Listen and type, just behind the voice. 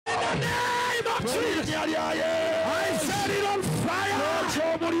the name of Jesus. I set it on fire.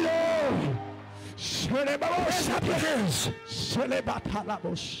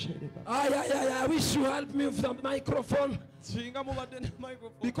 I wish you help me with the microphone.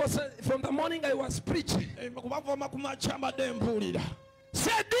 Because from the morning I was preaching.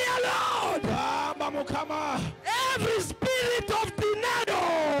 Say, dear Lord, every spirit of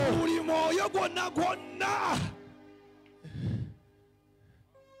denial,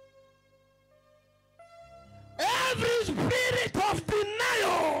 every spirit of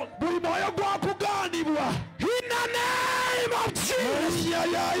denial, in the name of Jesus,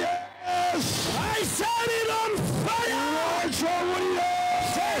 I set it on fire. Set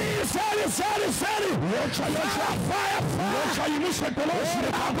it. Fire.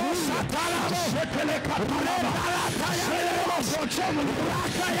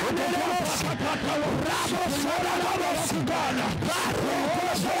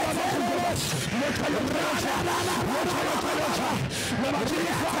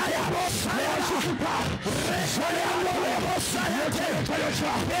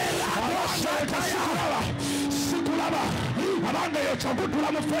 Abanga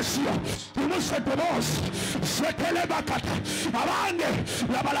yochagutula mufesio imusete boss sekele bakata abange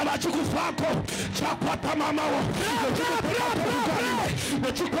labalaba chikufako chakwata mamawo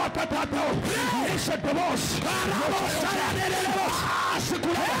chikwata tatao imusete boss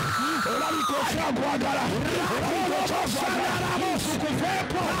sikula olamiko chagwagala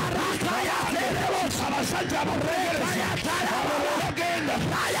sukufeko abasajja abagenda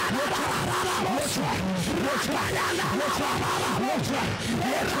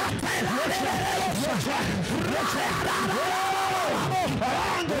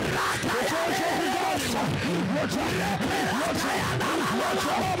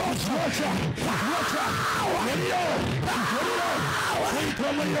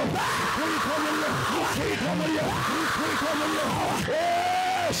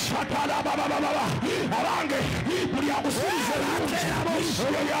Shatala baba abange muri akusubiza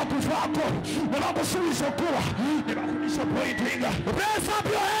oyo yakuvako nabakusubiza okuwa nabakumisha pointing. Raise up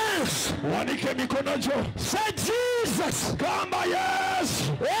your hands, wanike mikono jo. Say Jesus, kamba yes.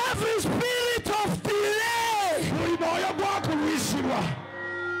 Every spirit of delay, muri moyo gwako luisibwa.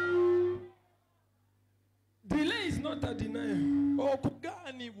 Delay is not a denial.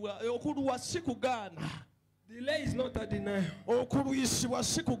 Okuganibwa okuruwa sikugana. Delay is not a denial.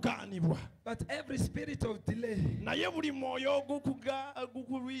 But every spirit of delay,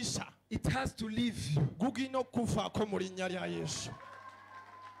 it has to leave you.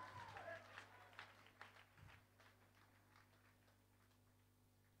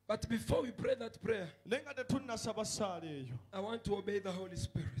 But before we pray that prayer, I want to obey the Holy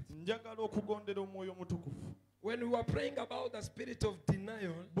Spirit. When we were praying about the spirit of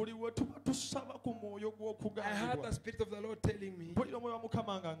denial, I heard the Spirit of the Lord telling me,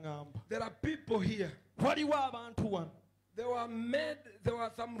 there are people here. There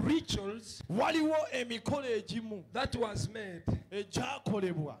were some rituals that was made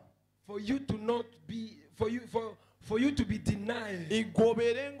for you to not be, for you to be denied.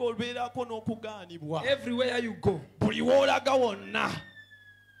 Everywhere you go,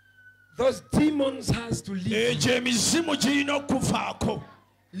 those demons has to leave.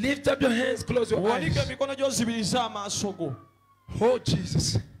 Lift up your hands, close your eyes. Oh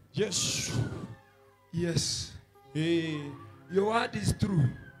Jesus. Yes. Yes. Your word is true.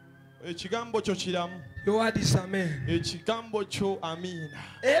 Your word is amen.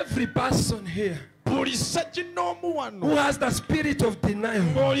 Every person here who has the spirit of denial,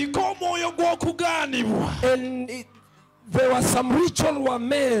 and there was some ritual were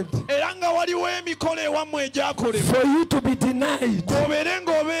made for you to be denied.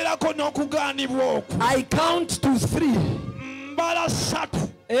 I count to 3.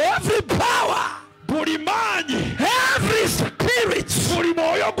 Every power, every spirit will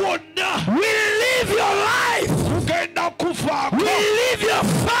leave your life, will leave your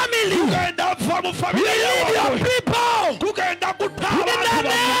family, will leave your people. In the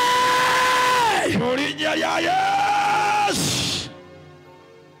name.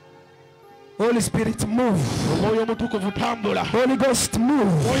 Holy Spirit, move. Holy Ghost,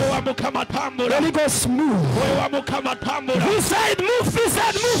 move. Holy Ghost, move. This side, move this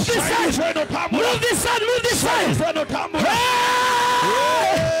side, move this side. Move this side, move this side.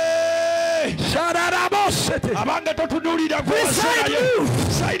 Hey! This side, move.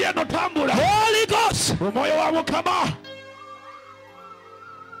 Holy Ghost.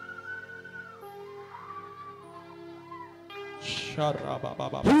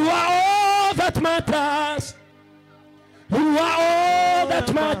 You are all that matters. You are all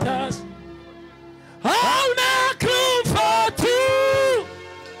that matters. I'll make room for two.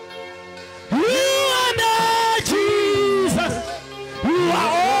 You and I, Jesus. You are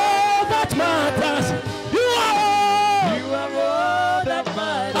all that matters. You are all that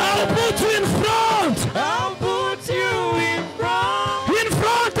matters. I'll put you in front. I'll put you in front. In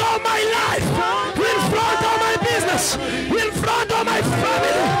front of my life. In front of my business. In front of my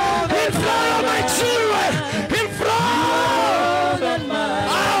family. In front of my children. In front.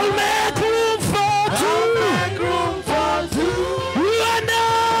 I'll make room for two. I'll make room for two. You and I.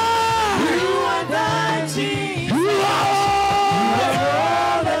 You and I, Jesus. You are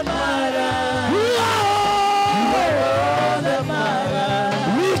all that matters. You are all that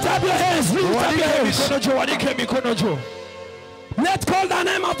matters. Lift up your hands. Lift up your hands. Let's call the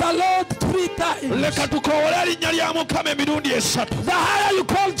name of the Lord 3 times. The higher you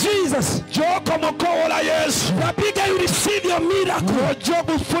call Jesus, the bigger you receive your miracle. The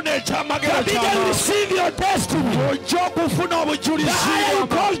bigger you receive your destiny. The higher you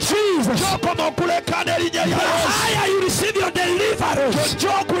call Jesus, the higher you receive your deliverance.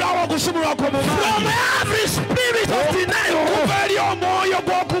 From every spirit of denial.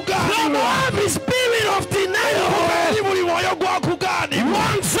 From every spirit of denial.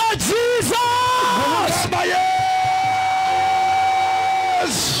 One for Jesus.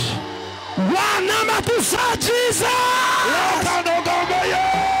 One number 2 for Jesus.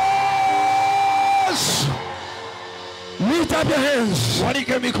 Lift up your hands. I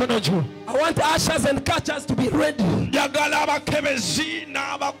want ushers and catchers to be ready.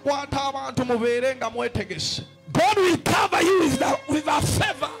 God will cover you with a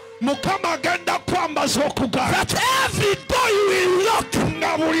favor. That every door you will lock,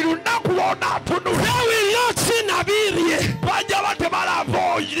 they will not see Nabirie.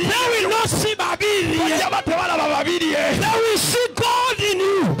 They will not see Babirie. They will see God in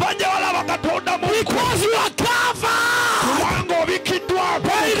you. Because you are covered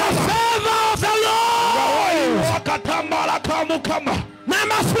by the favor of the Lord.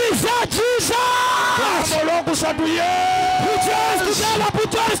 Number 3 is Jesus. Put your hands together,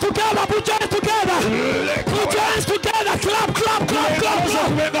 put your hands together, put your hands together. Put your hands together. Clap, clap, clap, clap, clap.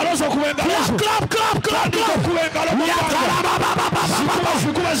 Clap, clap, clap, clap, clap.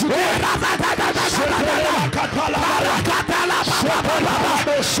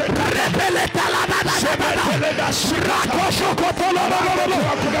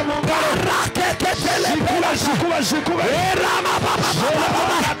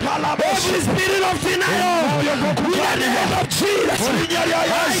 Every spirit of denial, in the name of Jesus, I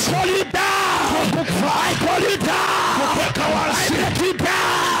call you down. I call you down. I break you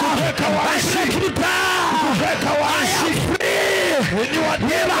down. I break you down. I am free.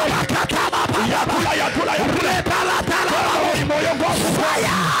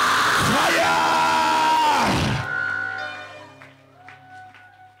 Fire. Fire.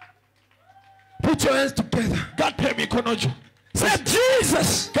 Put your hands together. Say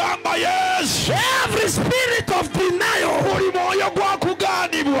Jesus. Every spirit of denial, in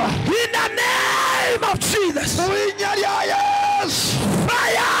the name of Jesus.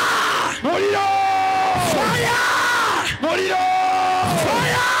 Fire.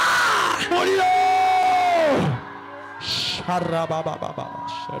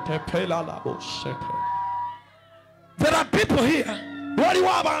 There are people here.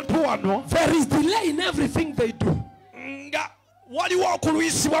 There is delay in everything they do.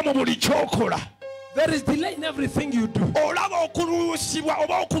 There is delay in everything you do.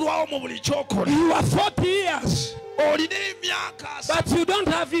 You are 40 years, but you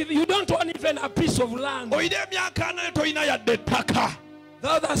don't own even a piece of land. The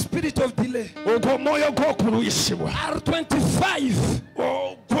other spirit of delay are 25.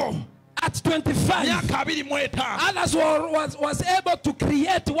 At 25, others was able to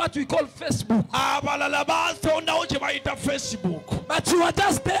create what we call Facebook. But you are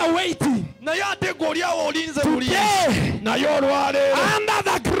just there waiting. Today, under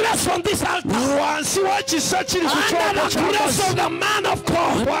the grace on this altar, under the grace of the man of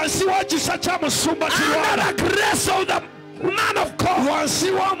God, under the grace of the man of God, I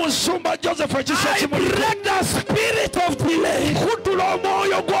break the spirit of delay.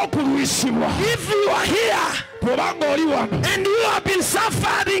 If you are here and you have been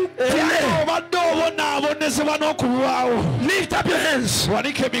suffering delay, lift up your hands.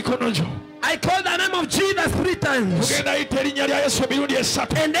 I call the name of Jesus 3 times. And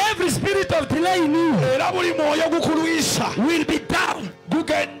every spirit of delay in you will be down.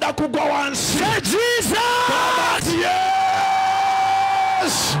 Say Jesus.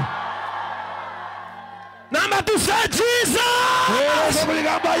 Number 2, say Jesus.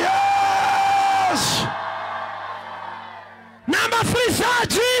 Yes. Number 3, say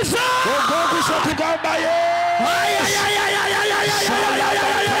Jesus.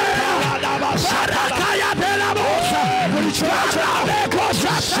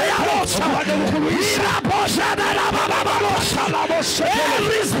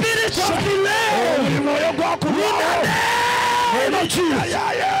 Every spirit of delay,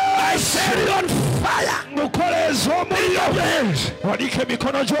 I set it on fire.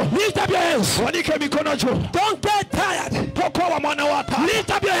 Lift up your hands. Don't get tired.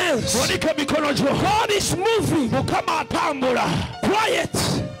 Lift up your hands. God is moving. Quiet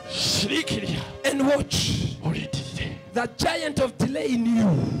and watch. The giant of delay in you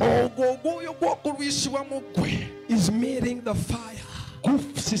is meeting the fire.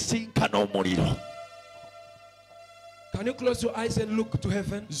 Can you close your eyes and look to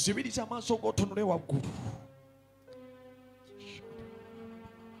heaven?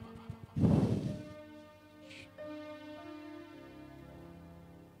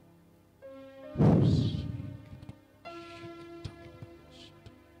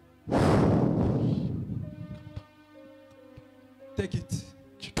 Take it.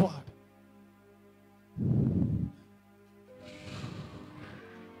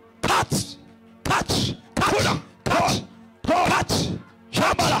 Catch.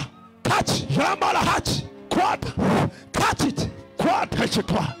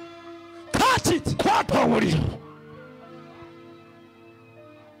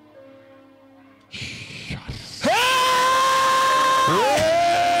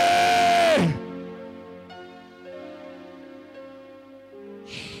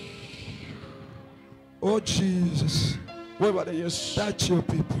 Oh Jesus, touch your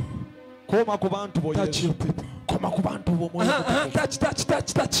people. Touch your people.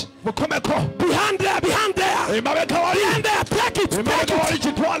 Touch. Behind there. Behind there. Take it.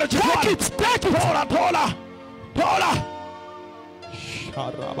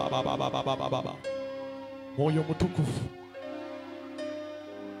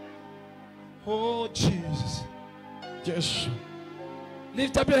 Oh Jesus. Yes.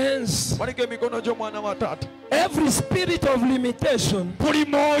 Lift up your hands. Every spirit of limitation,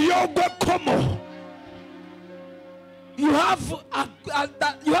 you have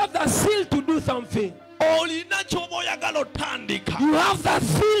the zeal to do something. You have the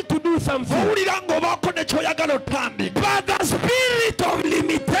zeal to do something. But the spirit of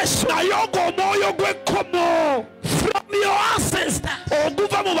limitation from your ancestors, every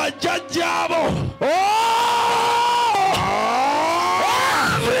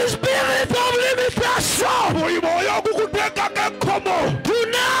spirit of limitation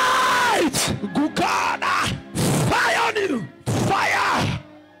tonight, fire on you. Fire.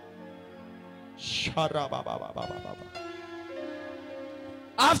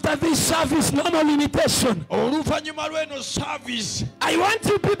 After this service, no more limitation. I want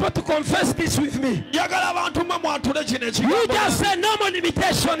you people to confess this with me. You just say no more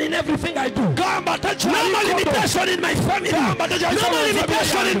limitation in everything I do. No more limitation in my family. No more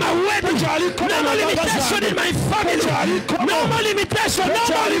limitation in my wedding. No more limitation in my family. No more limitation. No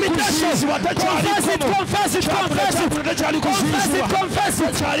more limitation. Confess it. Confess it. Confess it. Confess it. Confess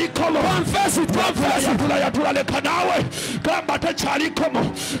it. Confess it. Confess it.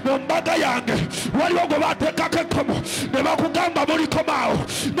 Nombaga yange waliwo gwe bateekako ekkomo ne bakugamba mulikomawo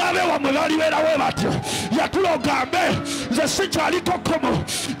nabe wamwe balibeerawo batyo yatula ogambe nze sikyaliko kkomo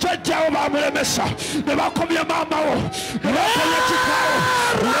jjajjawo bamulemesa ne bakomya maamawo ne bakola ekikaawo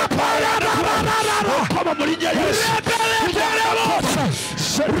okkomo mu linnya Yesu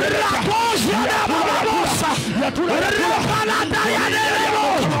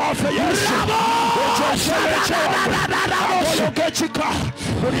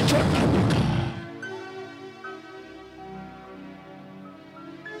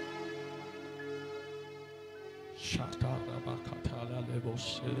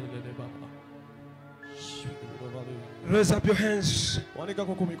Raise up your hands.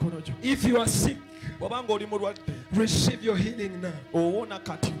 If you are sick, receive your healing now.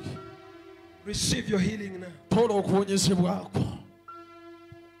 Receive your healing now.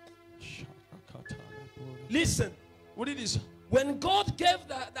 Listen. When God gave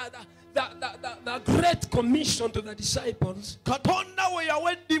the Great Commission to the disciples,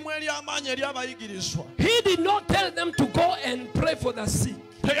 He did not tell them to go and pray for the sick.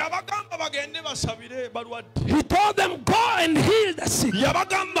 teyabagamba bagende basabire balwadde. He told them, go and heal the sick.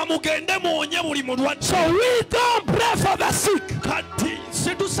 Yabagamba mugende muwonye buli mulwadde. So we don't pray for the sick. Kati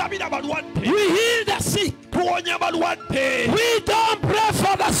situsabira balwadde. We heal the sick. Tuwonya balwadde. We don't pray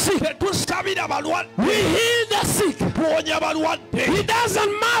for the sick. Tetusabira balwadde. We heal the sick. Tuwonya balwadde. It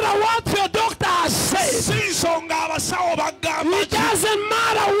doesn't matter what your doctor has said. Si nsonga abasawo bagamba. It doesn't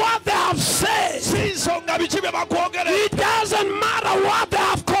matter what they have said. Si nsonga biki bye bakwogera. It doesn't matter what they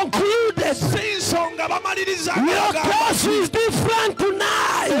have concluded. Si nsonga bamaliriza Your bagamba. case is different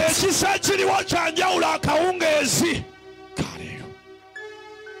tonight. Ekisa kiriwo kya njawulo akawungeezi. Kaleero.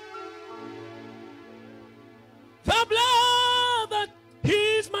 The blood that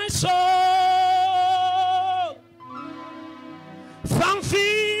heals my soul. Thank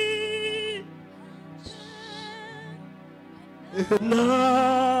thee.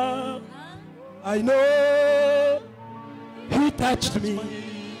 Now I know he touched me.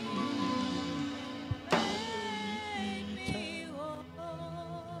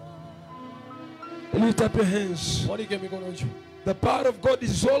 Lift up your hands. The power of God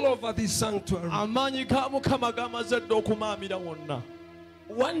is all over this sanctuary. Amaanyi ga Mukama gamaze dda okumaamira wonna.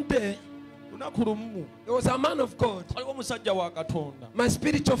 One day, Lunaku lumu there was a man of God, waliwo omusajja wa Katonda. my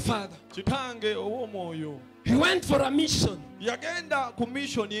spiritual father. Kitange ow'omwoyo. He went for a mission, Yagenda ku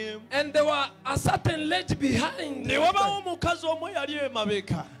mission emu. and there were a certain lady behind. Ne wabawo omukazi omu eyali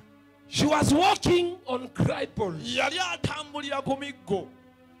emabega. She was walking on cripples. Yali atambulira ku miggo.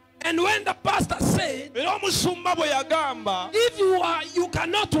 And when the pastor said, Era omusumba bwe yagamba if you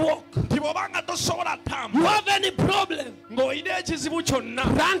cannot walk, nti bw'obanga tosobola you tambula have any problem, ng'olina ekizibu kyonna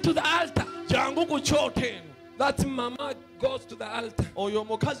run to the altar. jangu ku kyoto eno. That mama goes to the altar. Oyo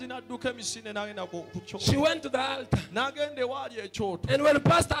omukazi n'adduka emisinde n'agenda ku She kyoto. went to the altar. N'agenda ewaali ekyoto. And when the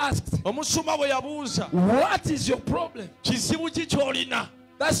pastor asked, Omusumba bwe yabuuza what is your problem? kizibu ki ky'olina.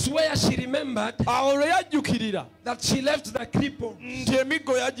 That's where she remembered Awo lwe yajjukirira that she left the cripple. nti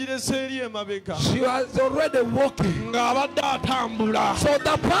emiggo yagirese eri emabega She was already walking. ng'abadde atambula. So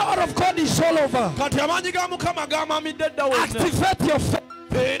the power of God is all over. Kati amaanyi ga Mukama gamamidde dda wonna. Activate your faith.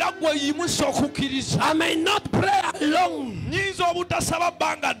 Era gwe yimusa okukkiriza. I may not pray alone, Nnyinza obutasaba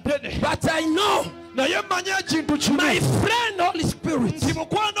bbanga ddene. but I know Naye mmanyi ekintu kimu. my friend Holy Spirit, Nti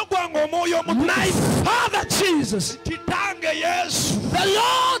mukwano gwange omwoyo my omutukuvu. Father Jesus, Kitange Yesu. the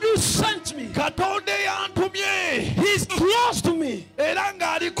Lord who sent me, Katonda eyantumye. He's close to me. Era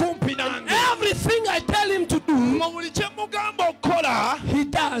ng'ali kumpi nange. Everything I tell him to do, Mu buli kye mugamba okukola he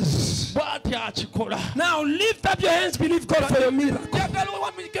does. bw'ati akikola. Now lift up your hands, believe God for your miracle. Njagala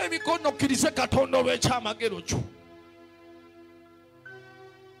wamika emikono okkirize Katonda olw'ekyamagero kyo.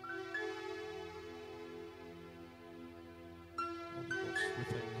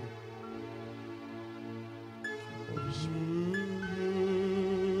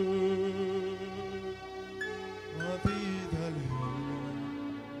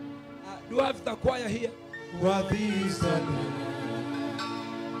 Do I have the choir here? Worthy is the Lamb.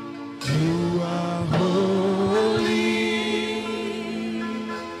 You are holy,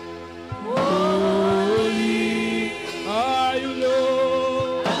 holy are you,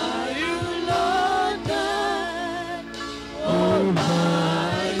 Lord. Are you, Lord God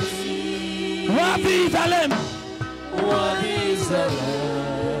Almighty? Worthy is the Lamb. Worthy is the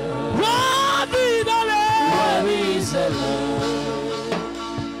Lamb. Worthy is the Lamb. Worthy is the Lamb.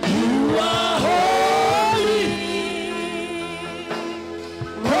 You are holy,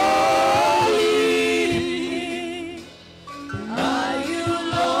 holy are you,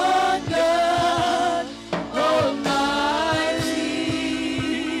 Lord God Almighty.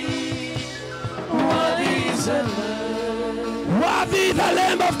 Worthy is the Lamb. Worthy is the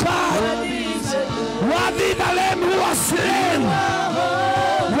Lamb of God. Worthy is the Lamb. Worthy is the Lamb who was slain.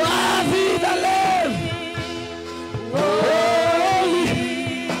 Worthy is the Lamb. Holy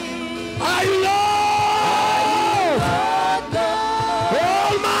are you, Lord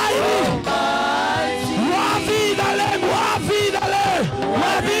Almighty. Worthy is the Lamb. Worthy is the Lamb.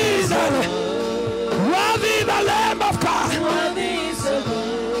 Worthy is the Lamb. Worthy is the Lamb of God. Worthy is the Lamb.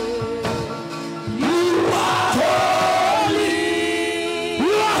 You are holy.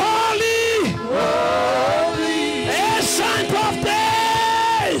 You are holy. Holy Ancient of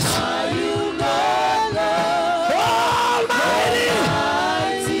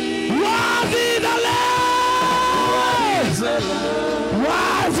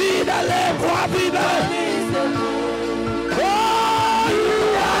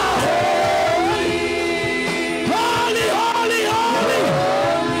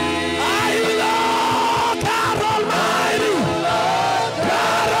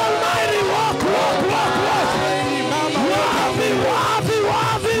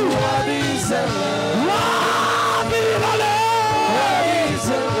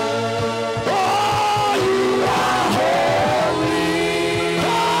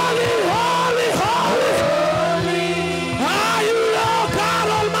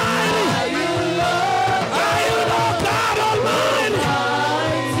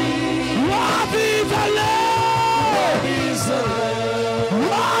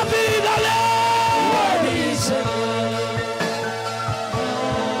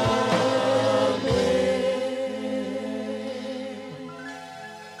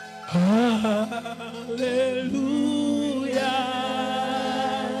Hallelujah.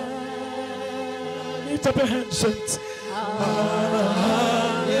 Lift up your hands and hallelujah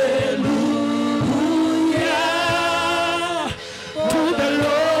to the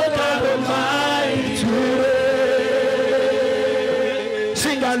Lord God Almighty.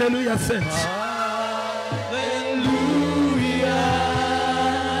 Sing hallelujah, saints. Hallelujah.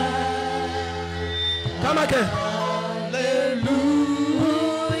 Come again.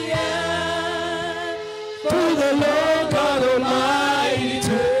 Lord God Almighty.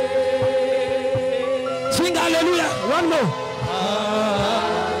 Sing hallelujah. One more.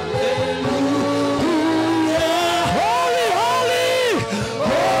 Hallelujah. Holy, holy.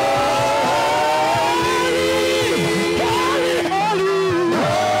 Holy, holy, holy.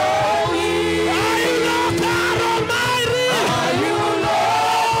 Are you Lord God Almighty? Are you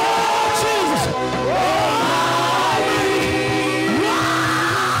Lord Jesus?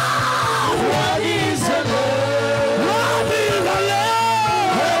 What is the name?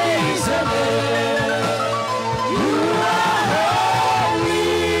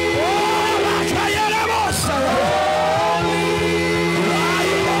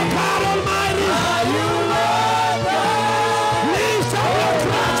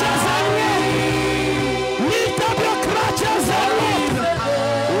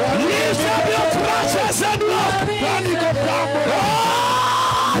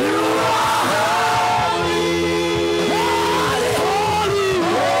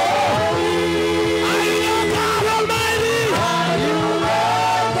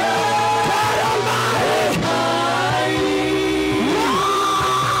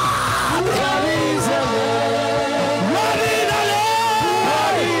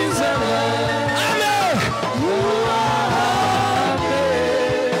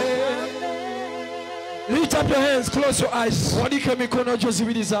 Close your eyes.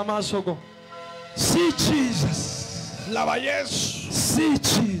 See Jesus. Laba Yesu. See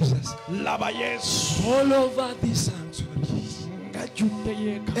Jesus. Laba Yesu. All over this sanctuary.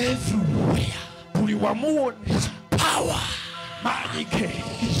 Everywhere. Buli wamuona. His power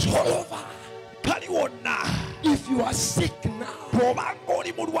is all over. If you are sick now,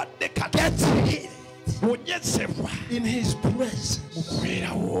 get healed in His presence.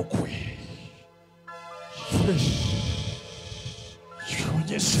 Fresh.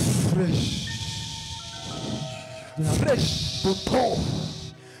 Fresh. Fresh.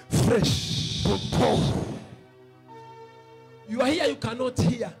 Fresh. You are here, you cannot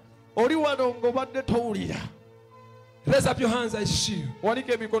hear. Raise up your hands, I see you.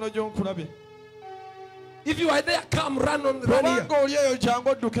 If you are there, come, run here.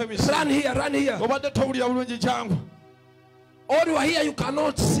 Run here, run here. Or you are here, you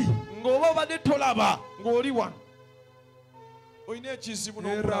cannot see.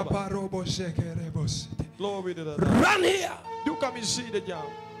 Run here.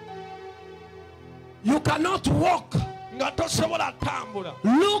 You cannot walk.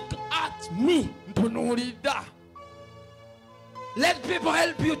 Look at me. Let people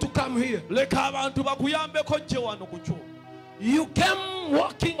help you to come here. You came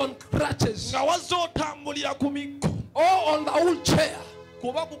walking on crutches or on the wheelchair.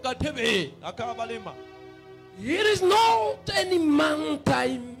 It is not any man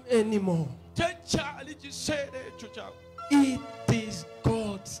time anymore. It is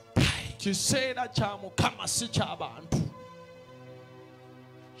God's time.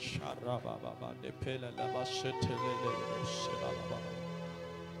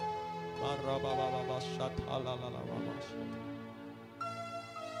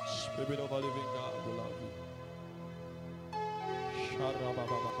 Spirit of a living God, we love you.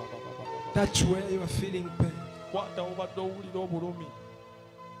 That's where you are feeling pain.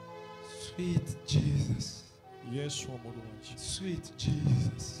 Sweet Jesus. Yes, sweet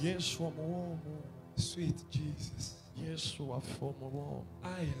Jesus. Yes, sweet Jesus. Yes,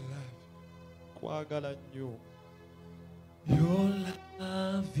 I love you. Your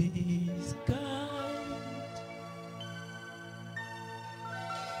love is kind.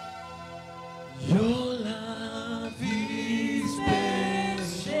 Your love is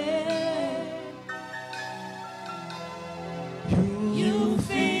patient. You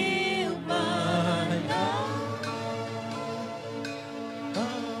fill my heart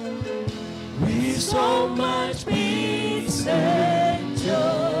with so much peace and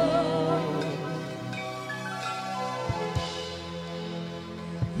joy.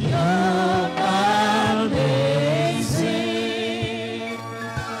 You're amazing.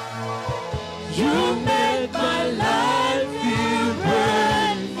 You make my life feel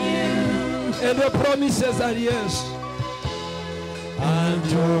brand new. And the promises are yes.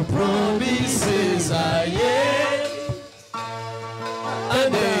 and your promises are yes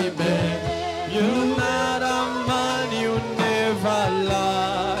and amen. You're not a man, you never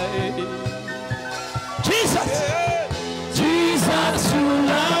lie. Jesus. Jesus, you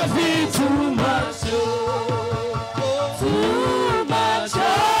love me too much. Too much,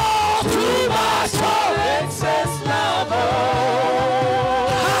 Too much. excess love.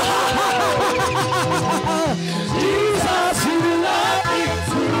 Jesus, you love me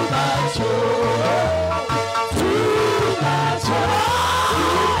Too much, too much.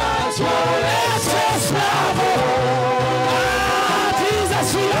 Excess love. Jesus,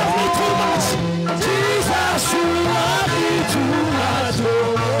 you love me too much. Jesus, you love me too much.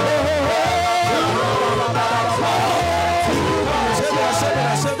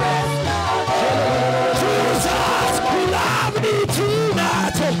 Jesus, you love me too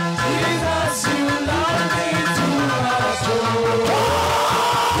much. Jesus, you love me too much.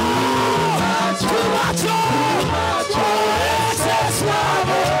 Too much. Excess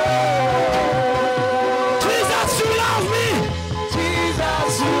love. Jesus, you love me.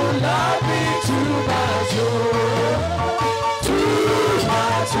 Jesus, you love me too much. Too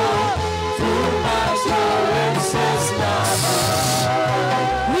much, excess love.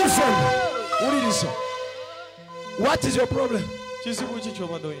 Listen. What is your problem? Kizibu ki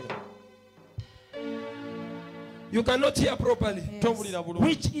ky'obadde olina? You cannot hear properly. Towulira bulungi.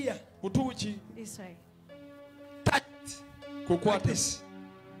 Which ear? Butu ki? This way. Touch. Like Kukwate. this.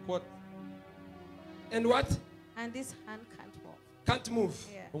 Kwata. And what? And this hand can't walk. Can't move.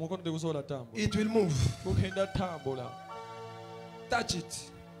 Yeah. Omukono tegusobola tambula. It will move. Gugenda tambula. Touch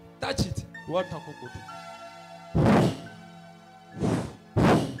it. Touch it. Wattako kutu.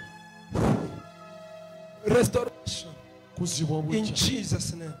 Restoration. Kuzibwa In obujja.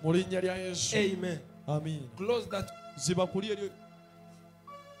 Jesus' name. Mu linnya lya Yesu. Amen. Amiina. Close that. Ziba kuli eryo.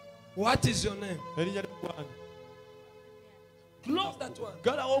 What is your name? Erinnya ly'okwani. Close that one.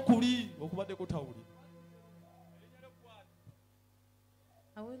 Galawo kuli okubadde kutawuli.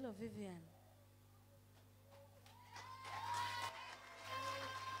 Awilo Vivian.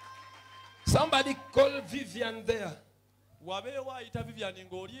 Somebody call Vivian there. Wabeewo ayita Vivian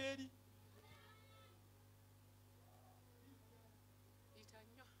ng'oli eri.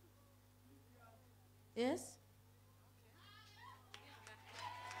 Yes?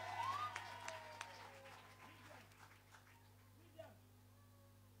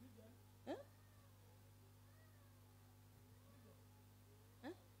 Huh?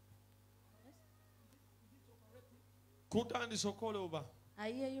 Huh? Kutandise okola oba.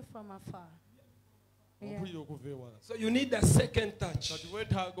 I hear you from afar. Yeah. Ompulira okuva ewala. So you need a second touch. Kati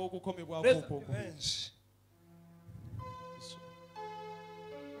weetaaga okukomebwako Raise up okwo. your hands.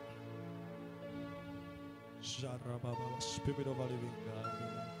 Jarababa, Spirit of the living God.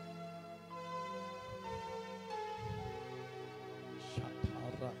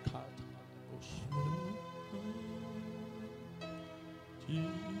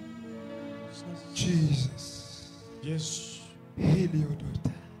 Jesus. Yes. Heal your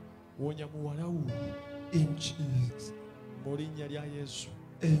daughter. Wonya muwala wo. In Jesus. Mu linnya lya Yesu.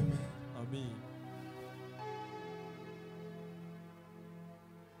 Amen. Amen.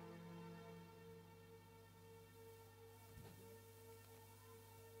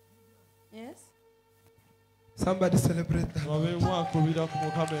 Yes? Somebody celebrate that. Wabeewo akubira ku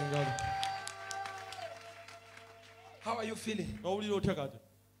Mukama engalo. How are you feeling? Owulira otya kati?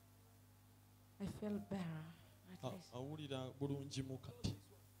 I feel better. At least. Awulira bulungi mu kati.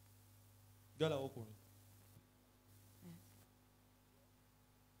 Galawo kuno.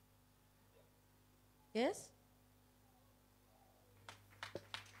 Yes?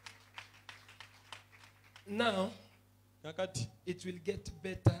 Now, Nakati it will get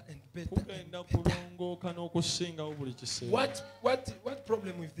better and better. kugenda kulongooka n'okusingawo buli kiseera. What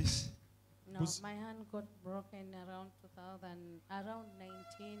problem with this? No, my hand got broken around 2000, around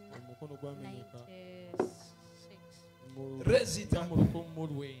Omukono gwamenyeka 1996. Raise it up. mu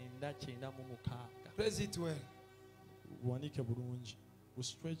 1996. Raise it well. Wanike bulungi.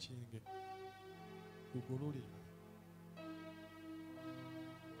 Bustretching. Bugulule.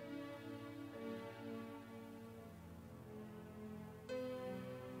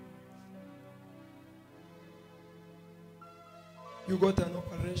 You got an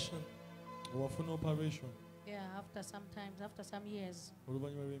operation. Wafuna operation. Yeah, after some years.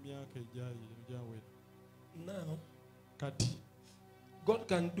 Oluvannyuma lw'emyaka egyawera. Now, Kati God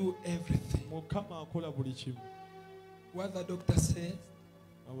can do everything. Mukama akola buli kimu. What the doctor says,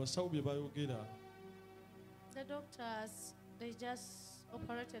 Abasawo bye bayogera. The doctors, they just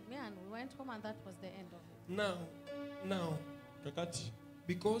operated me and we went home and that was the end of it. now, kakati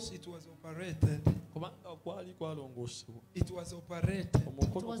because it was operated. kubanga kwali kwalongoosebwa It was operated. It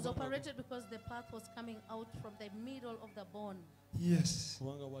omukono was kubanga- operated because the part was coming out from the middle of the bone. Yes.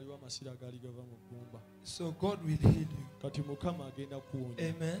 kubanga waliwo amasira agaali gava mu ggumba So God will heal you. kati mukama agenda kuwonya.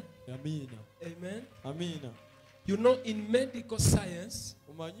 Amen. Amiina, Amen. amiina. You know, in medical science,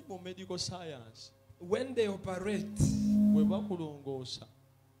 omanyi mu medical science when they operate, bwe bakulongoosa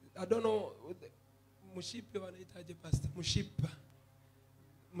I don't know, mushipa wanaitaje pastor?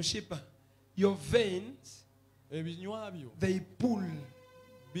 Mushipa. Your veins, ebinywa byo they pull.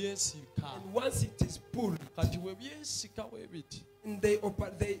 byesika, And once it is pulled, kati we byesika we biti and they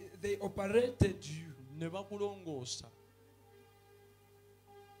operated you. ne bakulongoosa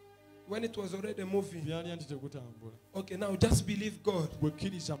When it was already moving. byali anti tekutambula. Okay, now just believe God.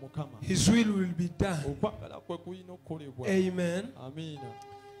 Bwekkiriza mukama His will be done. okwagala kwe kulina okukolebwa. Amen. Amiina.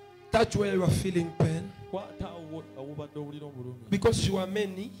 That's where you are feeling pain. Kwata awobadde owulira obulumi Because you are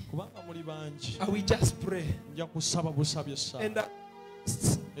many, kubanga muli bangi. I will just pray. Nja kusaba busabye essaawa And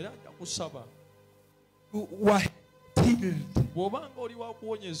era nja kusaba who are healed. bw'obanga oli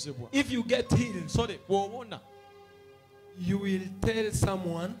wakuwonyezebwa If you get healed, sole bw'obona you will tell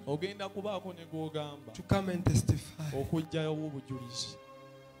someone ogenda kubaako ne gw'ogamba to come and testify. okujjayo obujulizi.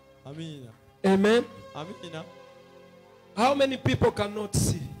 Amiina, Amen. amiina. How many people cannot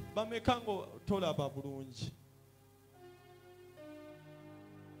see? Bameka ngo tolaba bulungi.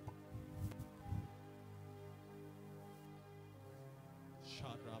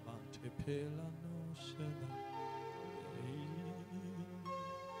 Sharabante pela no shela.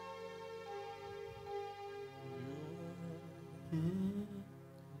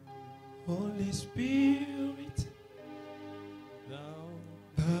 Holy Spirit,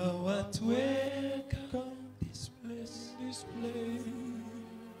 thou art welcome this place.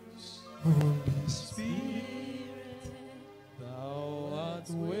 Holy Spirit, Thou art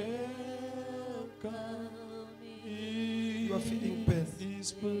welcome in you are feeling pain.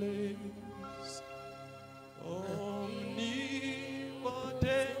 this place. Omnipotent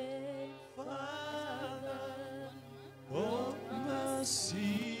Father, of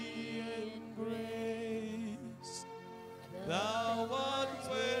mercy and grace, thou art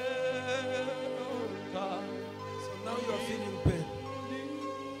welcome. So now you are feeling pain.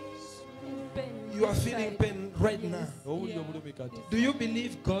 Pain You are feeling pain right now. Owulira obulumi kati. Do you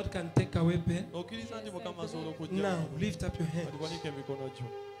believe God can take away pain? Okkiriza nti Mukama asobola okujja. Now lift up your Kati hands. wanika emikono gyo.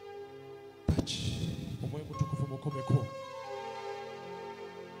 Touch. Omwoyo mutukuvu mukomeko.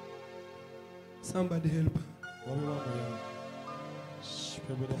 Somebody help. Wabewa muyamba.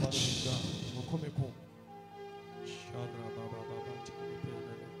 Pebera malinga. Mukomeko. Shadra baba baba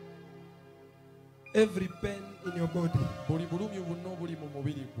tikipelele. Every pain in your body, Buli bulumi bonna obuli mu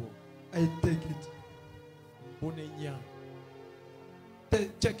mubiri gwo. I take it. Bunenya.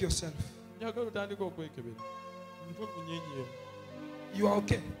 Check yourself. Njagala otandika okwekebera. Mutwe munyenyera. You are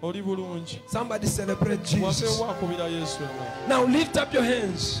okay. Oli bulungi. Somebody celebrate Jesus. Wabewa akubira Yesu enna. Now lift up your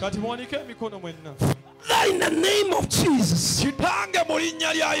hands. Kati muwanike emikono mwenna. In the name of Jesus. Kitange mu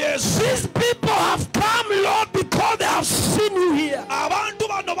linnya lya Yesu. These people have come, Lord, because they have seen you here. Abantu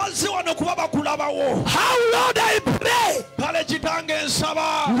bano bazze wano kuba bakulabawo. How, Lord, I pray Kale kitange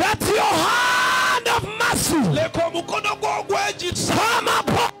nsaba. that your hand of mercy Leka omukono gwo ogw'ekisa come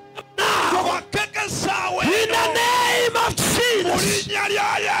upon them now. gwakekesaawe In the name of mu Jesus. linnya lya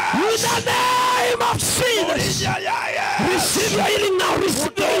In Yesu. the name of Mu Jesus. linnya lya Yesu. Receive your healing now.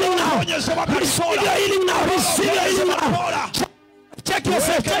 Receive your healing now. Onyesebwa Receive your Katonda. healing now. Receive your healing now. Katonda. Check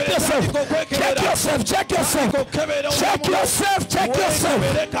yourself. Check yourself. Check yourself. Check yourself. Check yourself. Check yourself.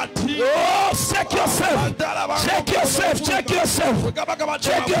 Oh, check yourself. Check yourself. Check yourself.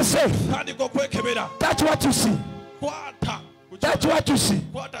 Check yourself. tandika okwekebera. That's what you see. Kwata. That's what you see.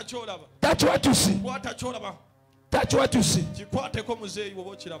 Kwata kyolaba. That's what you see. Kwata kyolaba. That's what you see. Kikwateko muzeeyi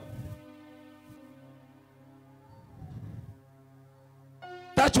bw'oba okiraba.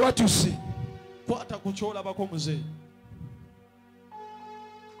 That's what you see. Kwata ku kyolabako muzeeyi.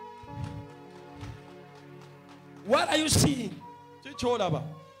 What are you seeing? Ki kyolaba?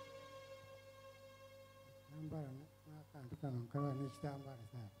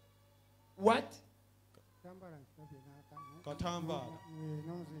 What? Katambaala.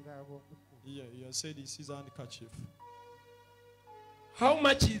 Yeah, said he sees a handkerchief. How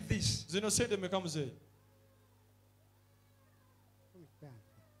much is this? Zino sente meka muzeeyi?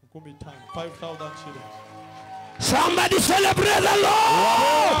 5,000 shillings. Somebody celebrate the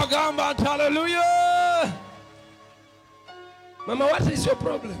Lord. Agamba nti hallelujah. Mama, what is your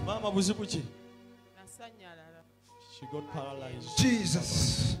problem? Maama buzibu ki? She got paralyzed.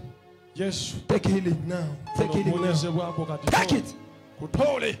 Jesus. Yes. Take healing now. Take healing now. Take it.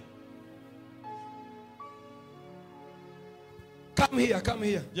 Kutole. Come here, come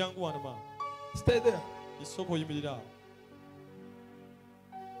here. Jangu wanama. Stay there. Isoko yimirira.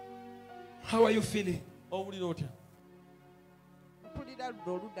 How are you feeling? Owulira otya?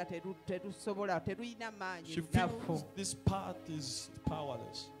 She feels this path is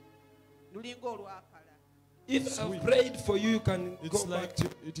powerless. If I've prayed for you, you can go back to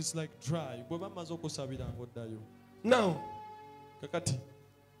it is like dry. now. Kakati.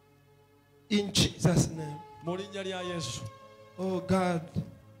 In Jesus' name. Mulinnya lya Yesu. Oh God.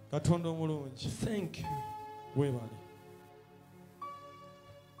 Katonda omulungi. Thank you. Weebale.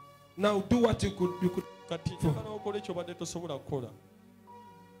 Now do what you could. Kati njagala okole ky'obadde tosobola kukola.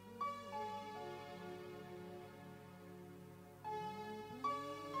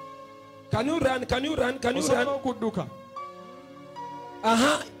 Can you run? Can you run? Can you run? Okudduka.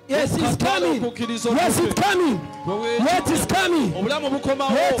 Yes, it's coming. Yes, it's coming. What is coming? Obulamu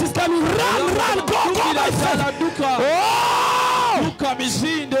bukomawo. What is coming? Run, run, go, go, my friend. Oh! Duka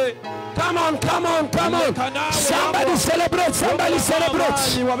misinde. Come on, come on, come on. Somebody celebrate, somebody celebrate.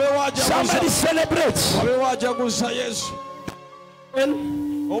 Somebody celebrate. Wabe wajaguza Yesu.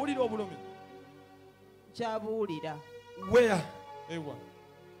 Owulira obulumi. Kyabuulira. Where? Ewa.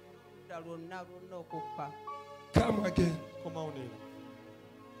 Lwonna okukka. Come again. Komawo neera.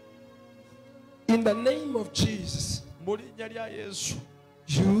 In the name of Jesus. Mu linnya lya Yesu.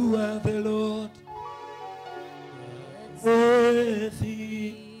 You are the Lord.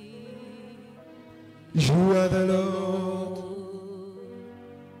 Worthy. You are the Lord,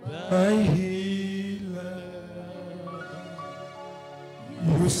 my healer.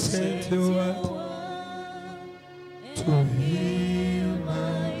 You sent your word to heal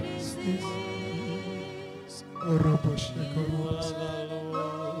my disease.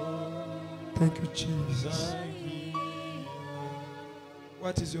 Thank you, Jesus.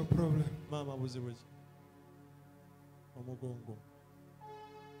 What is your problem? Mama buzibu ki? Omugongo.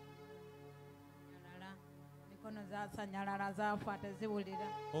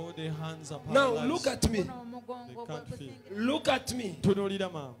 All the hands are paralyzed. Now look at me. They can't feel. Look at me.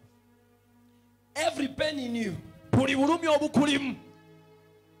 Tunuulira mama. Every pain in you, Buli bulumi obukulimu.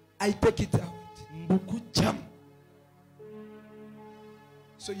 I take it out. Mbukujjamu.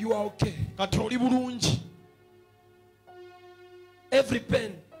 So you are okay. Kati oli bulungi. Every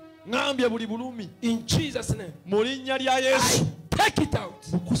pain, Ngambye buli bulumi. in Jesus' name, Mu linnya lya Yesu. take it out.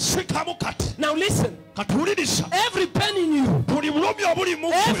 Kusikamu kati. Now listen. Katuwuliriza. Every pain in you, Buli bulumi obuli mu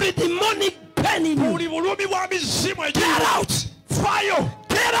every demonic pain in you, buli bulumi bwa mizimu get egimu. out. Fire!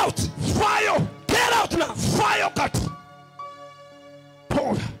 Get out. Fire! Get out now. Fire kati.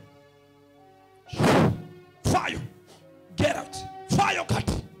 Pola. Fire! Get out. Fire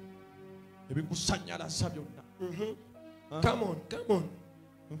kati. Ebikusannyalaza byonna. Come on. Come on.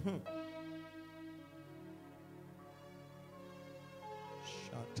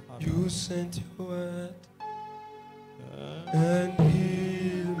 Shut up. You sent your word and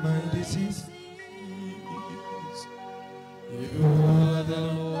healed my disease. You are the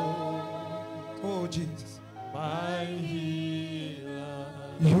Lord. Oh, Jesus. My healer.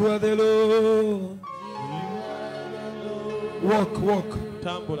 You are the Lord. Walk, walk.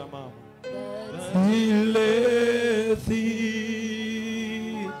 Tambula mama. Healeth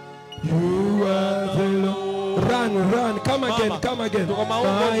thee. You are the Lord. Run, run. Come again, come again.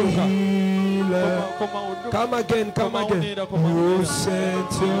 My healer. Come again, come again. You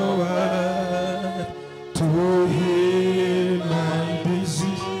sent your word to heal my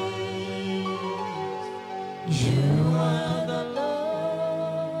disease. You are the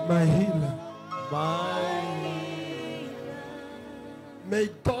Lord, my healer. May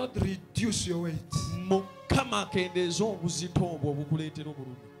God reduce your weight Mukama akendeeza obuzito obwo obukuleetera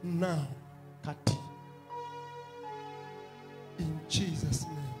obulumi. now Kati in Jesus'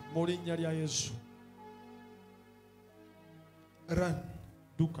 name. mu linnya lya Yesu. Run,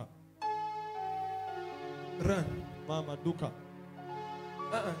 Duka. run. Mama duka.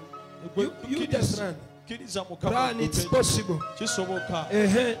 You just run. Kkiriza Mukama. Run, it's possible. Kisoboka.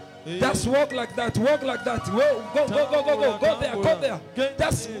 Just walk like that. Walk like that. Go, go, go, go, go, go. Go there. Go there.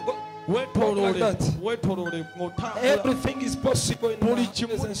 Just go. Weetoloole. that. Weetoloole ng'otambula. Everything is possible in Buli the kimu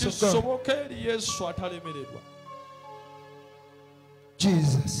presence of God. kisoboka eri Yesu atalemeredwa.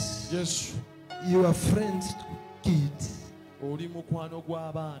 Jesus, Yesu you are friends to kids. oli mukwano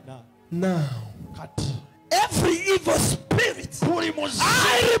gw'abaana. Now, Kati every evil spirit, buli muzimu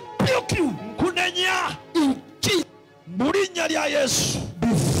I rebuke you. nkunenya In Jesus, mu linnya lya Yesu. be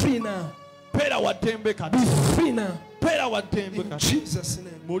free now. Peera wa ddembe Be kati. free now. Peera wa ddembe In kati. Jesus'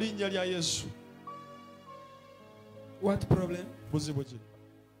 name. Mu mu linnya lya Yesu. What problem? Buzibu ki?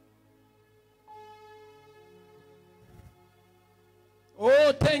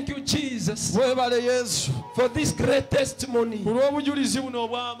 Oh, thank you, Jesus, Webale Yesu for this great testimony. ku lw'obujulizi buno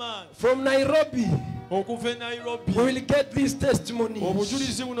obw'amaanyi From Nairobi, okuva e Nairobi. we will get these testimonies.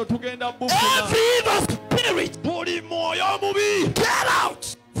 Obujulizi buno tugenda bufuna. Every evil spirit, Buli mwoyo omubi get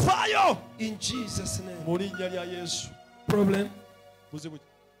out faayo in Jesus' name. mu linnya lya Yesu. Problem? Buzibu ki?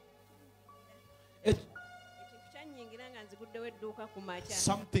 It,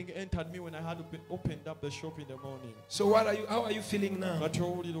 Something entered me when I had opened up the shop in the morning. so how are you feeling now? Kati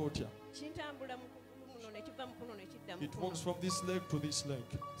owulira otya? It walks from this leg to this leg.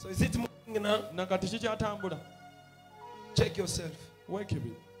 So is it moving now? Na kati kikyatambula. Check yourself.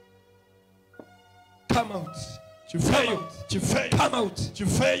 Weekebiri. Come out. Kifeeyo. Kifeeyo. Come out.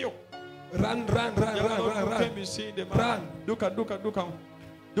 Kifeeyo. Run, run, run, run, run, run. Emisinde Run. ma. Duka, duka, duka.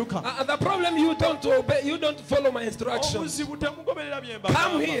 Duka. The problem, you don't obey, you don't follow my instructions. Obuzibu temugoberera bye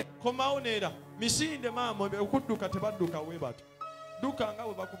Come mbagamba. here. Komawo neera. Misinde maama okudduka tebadduka we bato. Duka nga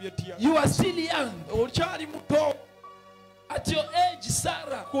bwe bakubye ttiya. You are still young. Okyali muto. At your age,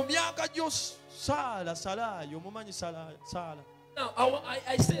 Sarah. Ku myaka gyo Saraayo omumanyi Saara. Now,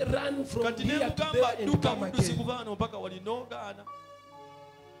 I say run from Kati here to nemugamba there and dduka come muddusi again. kuva wano mpaka wali n'ogaana.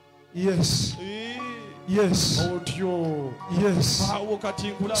 Yes. Yes. Otyo. Yes. Awo kati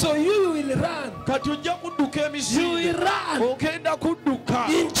nkulaba. So you will run. Kati ojja kudduka You emisinde. will run. Ogenda kudduka.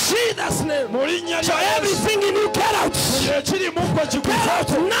 In Jesus' name. Mu linnya So lya Yesu. everything in you get out. Ekiri mu ggwe Get kikuve. out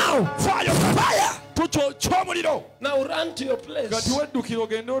now. Fire. Fire. Ky'omuliro. Now run to your place. Kati weddukira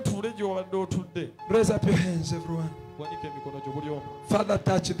ogende otuule gy'obadde otudde. Raise up your hands, everyone. Wanika emikono gyo buli omu. Father,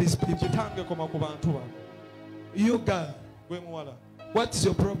 touch these people. Kitange koma ku bantu bano. You girl, Gwe muwala. what is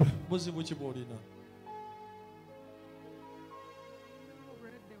your problem? Buzibu ki bw'olina?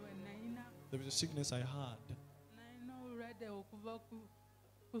 There was a sickness I had.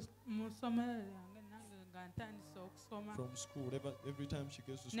 From school, every time she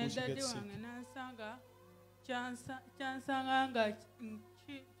gets to school, she gets sick.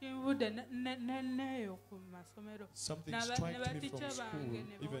 Something striked me from school.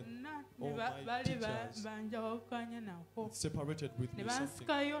 Even all my teachers separated with me. Something.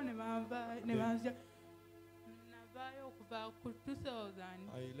 I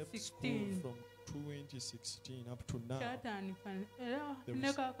left school from 2016 up to now.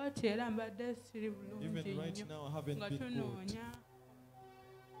 Even right now, I haven't been good.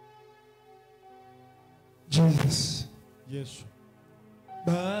 Jesus. Yes.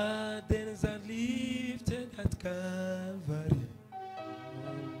 Burdens are lifted at Calvary.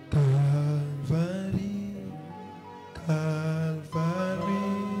 Calvary. Calvary.